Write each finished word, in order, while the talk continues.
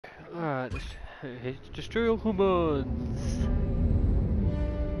Alright, destroy all humans.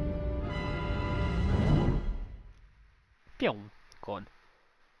 Pew, gone.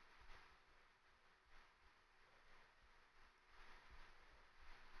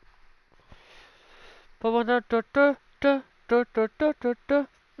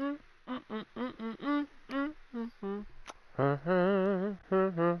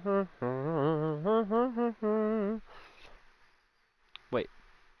 Wait.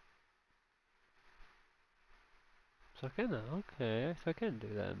 So I can, okay, so I can do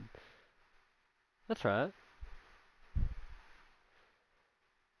that. That's right.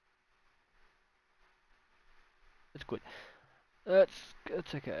 It's good.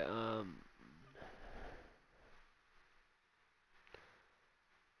 That's okay.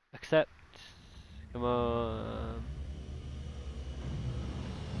 Accept. Come on.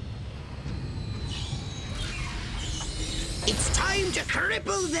 It's time to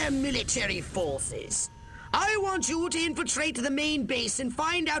cripple their military forces. I want you to infiltrate the main base and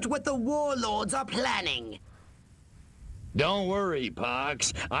find out what the warlords are planning. Don't worry,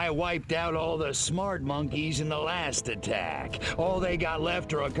 Pox. I wiped out all the smart monkeys in the last attack. All they got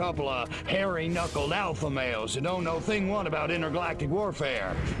left are a couple of hairy-knuckled alpha males who don't know thing one about intergalactic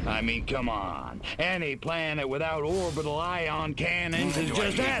warfare. I mean, come on. Any planet without orbital ion cannons is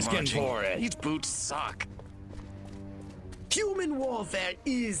just asking for it. These boots suck. Human warfare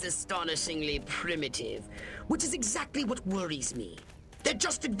is astonishingly primitive, which is exactly what worries me. They're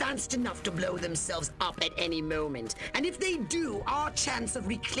just advanced enough to blow themselves up at any moment. And if they do, our chance of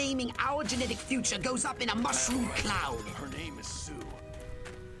reclaiming our genetic future goes up in a mushroom cloud. Her name is Sue.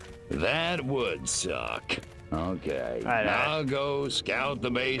 That would suck. Okay, Right. I'll go scout the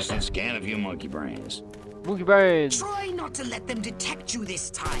base and scan a few monkey brains. Monkey brains. Try not to let them detect you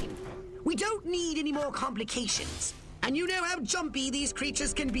this time. We don't need any more complications. And you know how jumpy these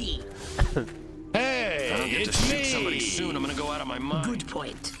creatures can be. Hey, If I don't get to it's shoot me. somebody soon, I'm gonna go out of my mind. Good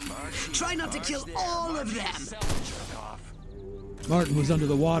point. Try not to kill all of them. Martin was under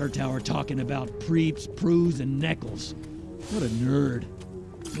the water tower talking about Preeps, Prus, and Neckles. What a nerd.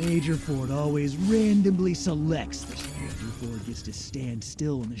 Major Ford always randomly selects the stranger Ford gets to stand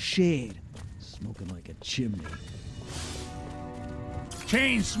still in the shade, smoking like a chimney.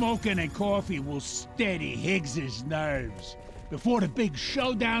 Chain smoking and coffee will steady Higgs's nerves before the big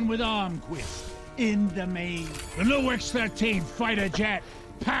showdown with Armquist in the main. The new X-13 fighter jet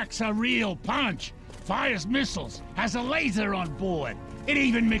packs a real punch, fires missiles, has a laser on board. It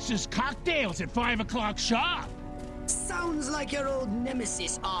even mixes cocktails at 5 o'clock sharp. Sounds like your old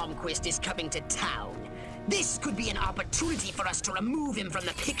nemesis Armquist is coming to town. This could be an opportunity for us to remove him from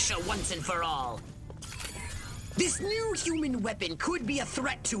the picture once and for all. This new human weapon could be a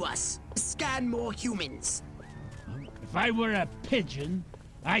threat to us. Scan more humans. If I were a pigeon,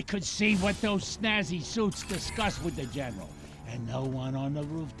 I could see what those snazzy suits discuss with the general, and no one on the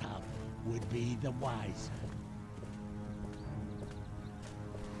rooftop would be the wiser.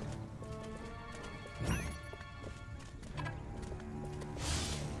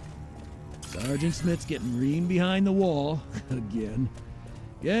 Sergeant Smith's getting reamed behind the wall, again.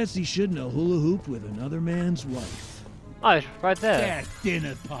 Guess he shouldn't have hula hooped with another man's wife. Oh, it's right there. That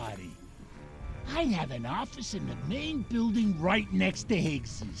dinner party. I'd have an office in the main building right next to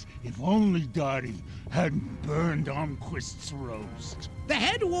Higgs's, if only Dottie hadn't burned Armquist's roast. The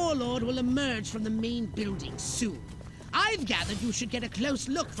head warlord will emerge from the main building soon. I've gathered you should get a close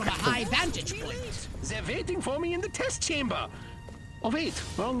look from a high vantage point. They're waiting for me in the test chamber. Oh wait,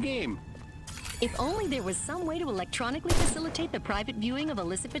 wrong game. If only there was some way to electronically facilitate the private viewing of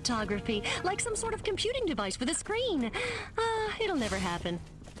illicit photography, like some sort of computing device with a screen. It'll never happen.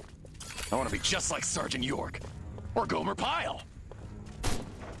 I want to be just like Sergeant York. Or Gomer Pyle.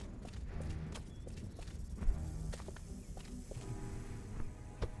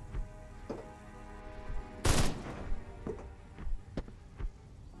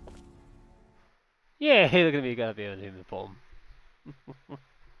 Yeah, look at me, gotta be on human form.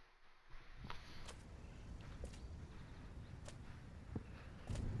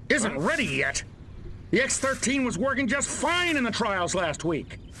 Isn't ready yet. The X-13 was working just fine in the trials last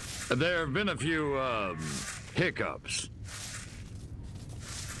week. There have been a few, hiccups.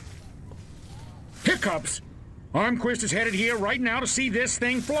 Hiccups? Armquist is headed here right now to see this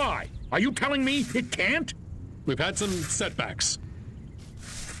thing fly. Are you telling me it can't? We've had some setbacks.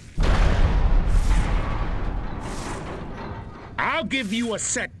 I'll give you a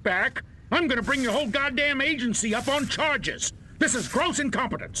setback. I'm gonna bring your whole goddamn agency up on charges. This is gross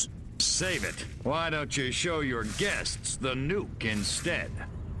incompetence. Save it. Why don't you show your guests the nuke instead?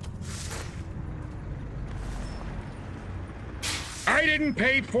 I didn't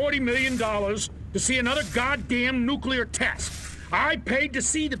pay $40 million to see another goddamn nuclear test. I paid to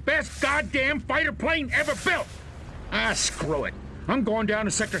see the best goddamn fighter plane ever built. Ah, screw it. I'm going down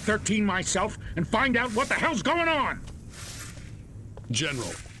to Sector 13 myself and find out what the hell's going on.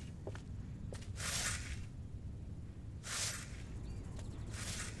 General.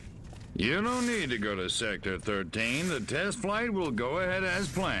 You don't need to go to Sector 13. The test flight will go ahead as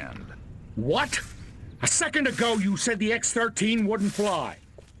planned. What? A second ago you said the X-13 wouldn't fly.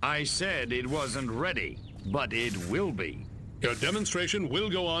 I said it wasn't ready, but it will be. Your demonstration will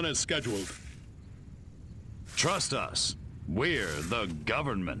go on as scheduled. Trust us. We're the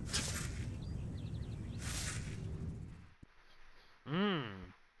government.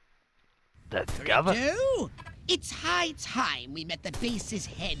 The government. So, it's high time we met the base's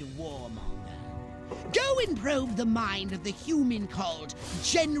head warmonger. Go and probe the mind of the human called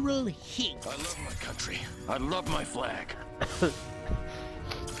General Higgs. I love my country. I love my flag.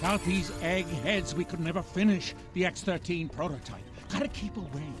 Without these eggheads, we could never finish the X-13 prototype. Gotta keep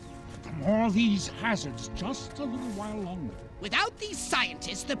away from all these hazards just a little while longer. Without these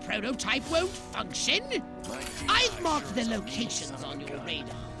scientists, the prototype won't function. I've marked the locations on your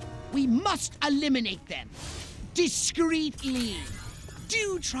radar. We must eliminate them. Discreetly.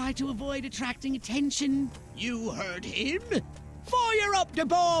 Do try to avoid attracting attention. You heard him. Fire up the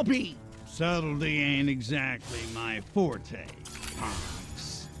Barbie. Subtlety ain't exactly my forte,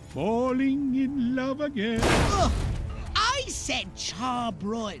 Pox. Falling in love again. Ugh. I said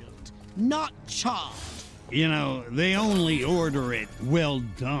charbroiled, not charred. You know, they only order it well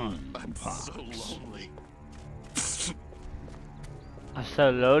done, I'm Pox. so lonely. I'm so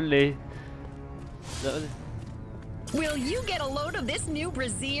lonely. Will you get a load of this new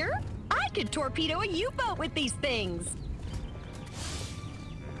brassiere? I could torpedo a U-boat with these things.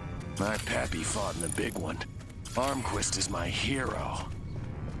 My pappy fought in the big one. Armquist is my hero.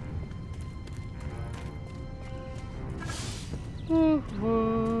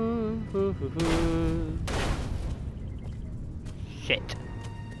 Shit.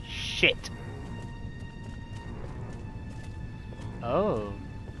 Shit. Oh.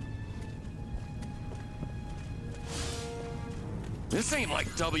 This ain't like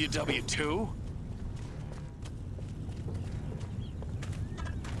WW2.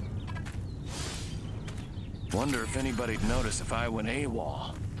 Wonder if anybody'd notice if I went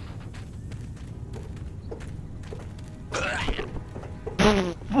AWOL.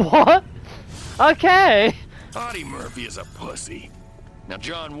 What? Okay. Audie Murphy is a pussy. Now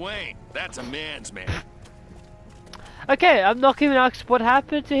John Wayne, that's a man's man. Okay, I'm not even asked what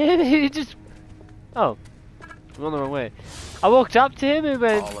happened to him. He just... Oh. I'm on the wrong way. I walked up to him and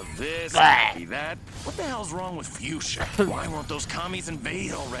went... All of this, Bleh. that. What the hell's wrong with Fuchsia? Why won't those commies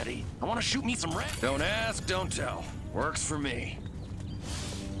invade already? I want to shoot me some red. Don't ask, don't tell. Works for me.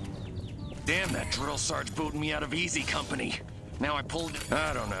 Damn, that drill sarge booted me out of Easy Company. Now I pulled...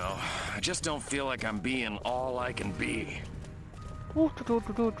 I don't know. I just don't feel like I'm being all I can be.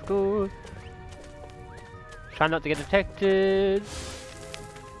 Try not to get detected.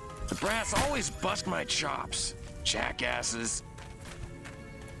 The brass always bust my chops. Jackasses.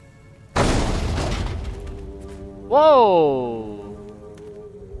 Whoa!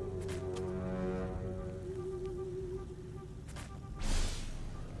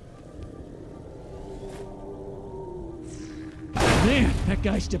 Man, that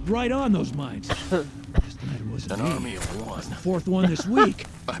guy stepped right on those mines. Just glad it wasn't An me. army of one. The fourth one this week.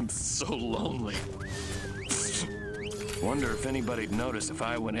 I'm so lonely. Wonder if anybody'd notice if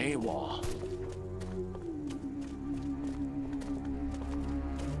I went AWOL.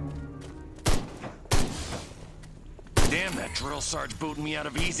 Damn, that drill sarge booted me out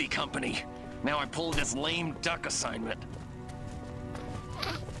of Easy Company. Now I pulled this lame duck assignment.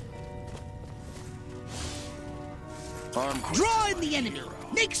 Armquist Draw is in my the enemy. hero.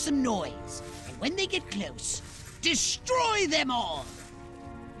 Make some noise. And when they get close, destroy them all.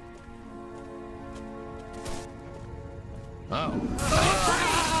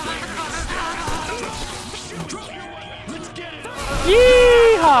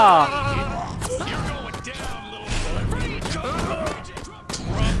 Yeehaw!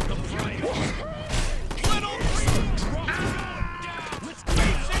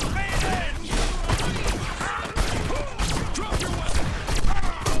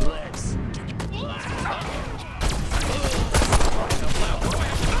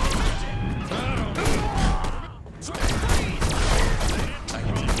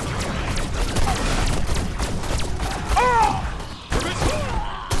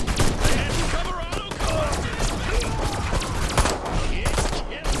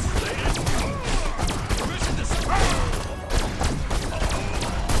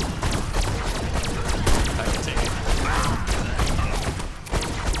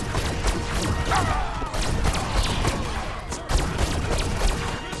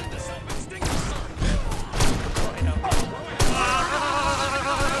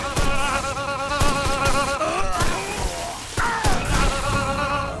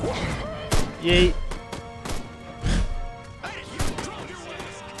 Yeet.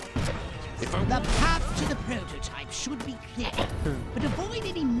 The path to the prototype should be clear, but avoid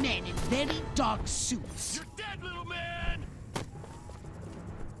any men in very dark suits. You're dead, little man!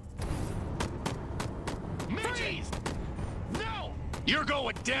 Freeze! No! You're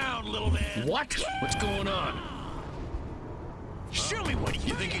going down, little man! What? What's going on? Show me what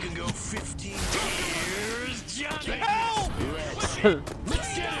you think you can go 15 years, Johnny? Help! Let's get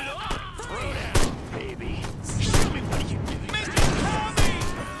it on! Throw down, baby. Show me what you do. Mr.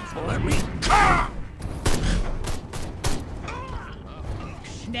 Tommy! Let me...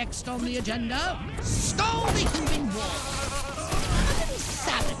 Next on the agenda, stall the human war. A little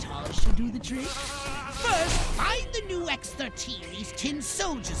sabotage should do the trick. First, find the new X-13 these tin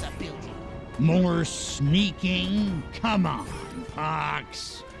soldiers are building. More sneaking? Come on,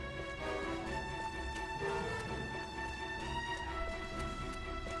 Pox.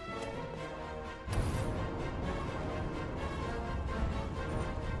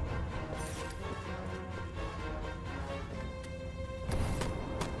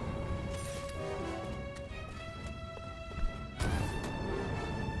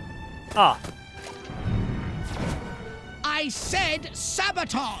 Ah. I said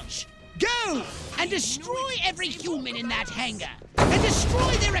sabotage! Go! And destroy every human in that hangar! And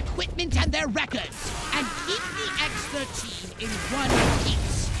destroy their equipment and their records! And keep the X-13 in one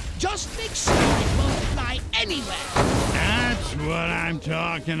piece! Just make sure it won't fly anywhere! That's what I'm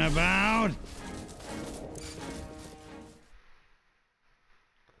talking about.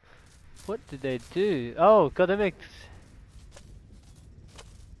 What did they do? Oh, God, that makes...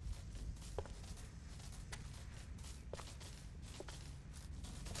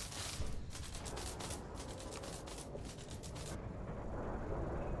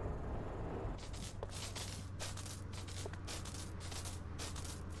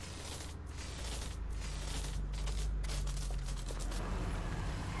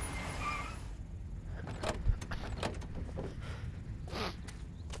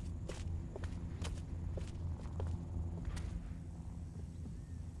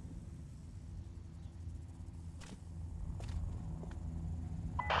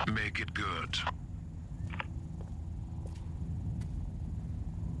 Make it good.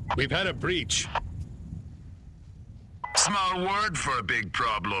 We've had a breach. Small word for a big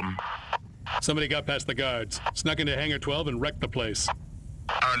problem. Somebody got past the guards, snuck into Hangar 12 and wrecked the place.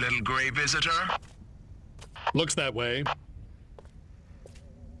 Our little gray visitor? Looks that way.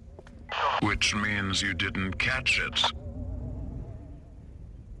 Which means you didn't catch it.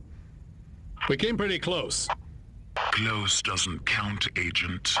 We came pretty close. Close doesn't count,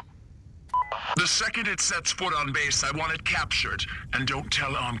 Agent. The second it sets foot on base, I want it captured. And don't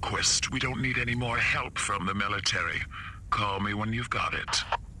tell Armquist. We don't need any more help from the military. Call me when you've got it.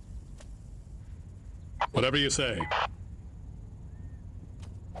 Whatever you say.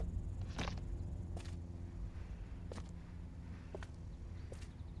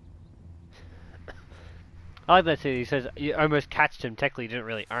 I like that too. He says you almost catched him. Technically, you didn't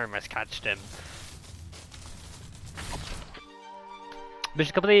really almost catched him.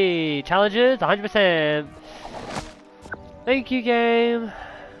 Mission complete. Challenges 100%. Thank you, game.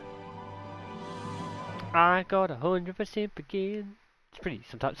 I got 100% again. It's pretty.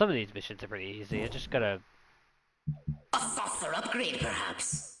 Sometimes some of these missions are pretty easy. I just gotta. A saucer upgrade,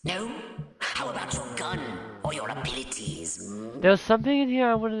 perhaps? No? How about your gun or your abilities? There was something in here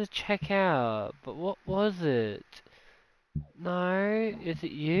I wanted to check out, but what was it? No, is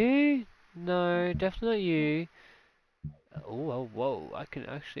it you? No, definitely not you. Oh, whoa, I can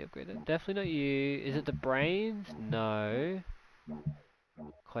actually upgrade it. Definitely not you. Is it the brains? No.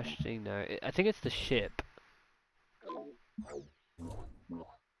 Questioning, no. I think it's the ship.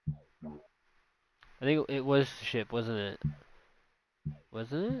 I think it was the ship, wasn't it?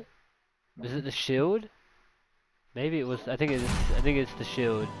 Wasn't it? Was it the shield? Maybe it was. I think it's the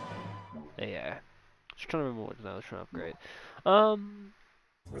shield. Yeah. Just trying to remember what I was trying to upgrade.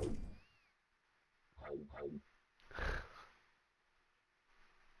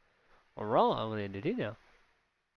 Alright, I'm gonna do now.